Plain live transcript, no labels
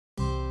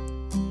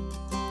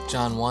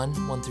John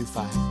 1, 1 through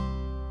 5.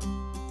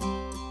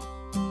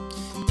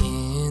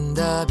 In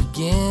the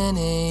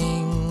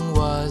beginning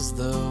was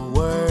the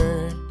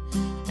Word,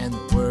 and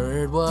the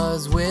Word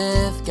was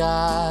with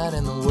God,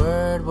 and the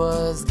Word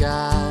was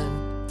God.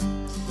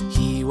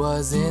 He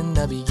was in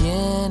the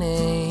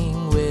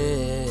beginning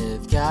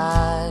with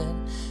God.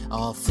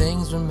 All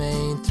things were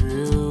made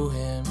through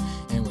Him,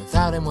 and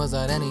without Him was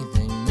not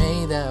anything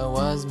made that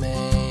was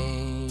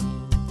made.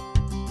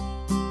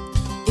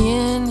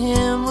 In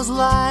Him was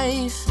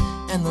life,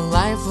 and the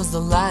life was the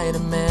light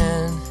of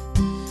man.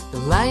 The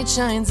light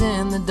shines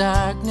in the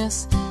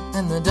darkness,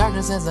 and the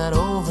darkness has not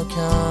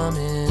overcome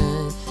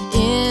it.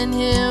 In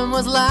Him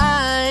was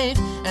life,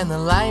 and the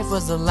life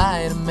was the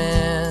light of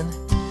man.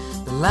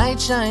 The light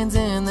shines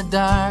in the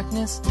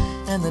darkness,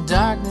 and the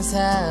darkness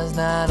has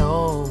not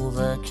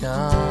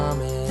overcome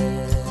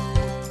it.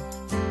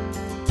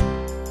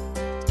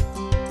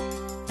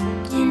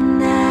 In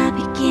the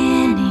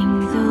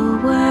beginning, the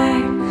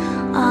Word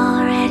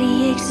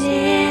already existed.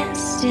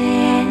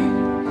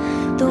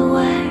 The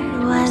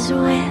Word was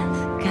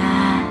with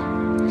God,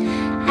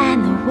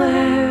 and the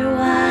Word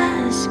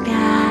was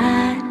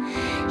God.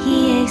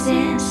 He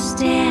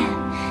existed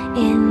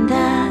in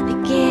the